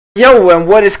Yo, and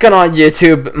what is going on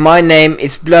YouTube? My name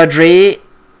is Blodree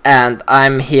and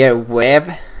I'm here with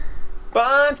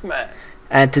Batman.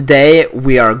 And today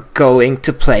we are going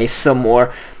to play some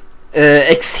more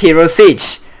X-Hero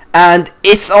Siege. And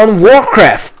it's on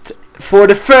Warcraft. For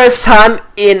the first time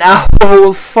in a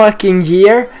whole fucking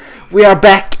year we are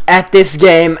back at this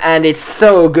game, and it's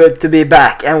so good to be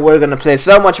back. And we're gonna play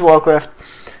so much Warcraft,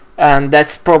 and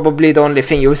that's probably the only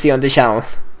thing you'll see on the channel.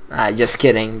 Just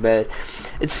kidding, but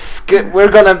it's good. We're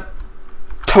gonna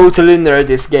totally nerd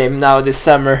this game now this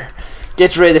summer.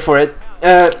 Get ready for it.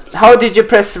 How did you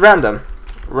press random?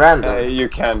 Random. You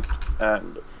can't.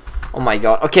 And oh my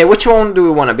god. Okay, which one do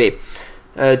we wanna be?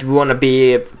 Do we wanna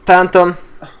be Phantom?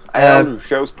 I only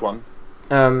chose one.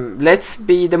 Let's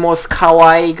be the most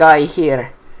kawaii guy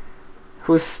here.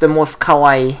 Who's the most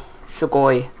kawaii?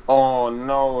 Sugoi. Oh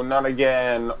no, not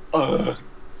again. Ugh.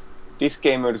 This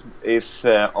game is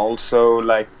also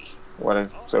like, what I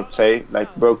so say,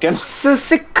 like broken.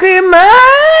 Susukuma!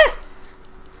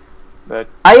 But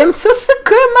I am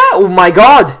Susukuma! Oh my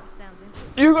god!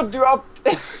 you got dropped!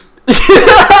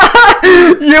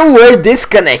 You were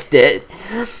disconnected!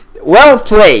 Well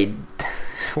played!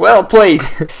 Well played!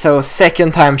 So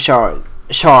second time charm.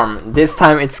 This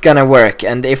time it's gonna work,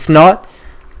 and if not,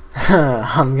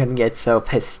 I'm gonna get so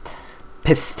pissed.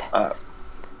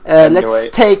 Anyway. Let's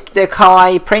take the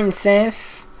kawaii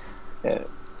princess. Yeah.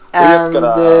 And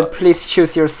please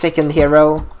choose your second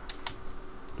hero.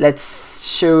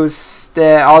 Let's choose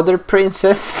the other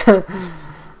princess.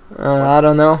 I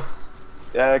don't know.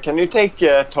 Can you take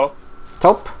top?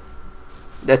 Top?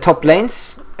 The top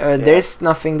lanes? Yeah. There's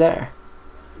nothing there.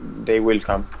 They will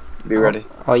come. Be ready.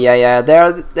 Oh yeah,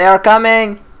 they are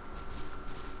coming.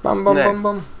 Boom, boom, boom,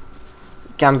 boom.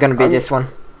 Okay, I'm gonna be this one.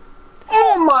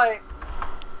 Oh my!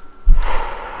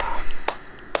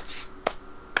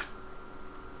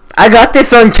 I got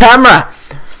this on camera.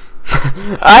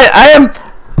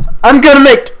 I'm gonna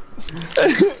make.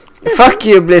 Fuck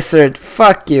you, Blizzard.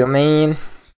 Fuck you, man.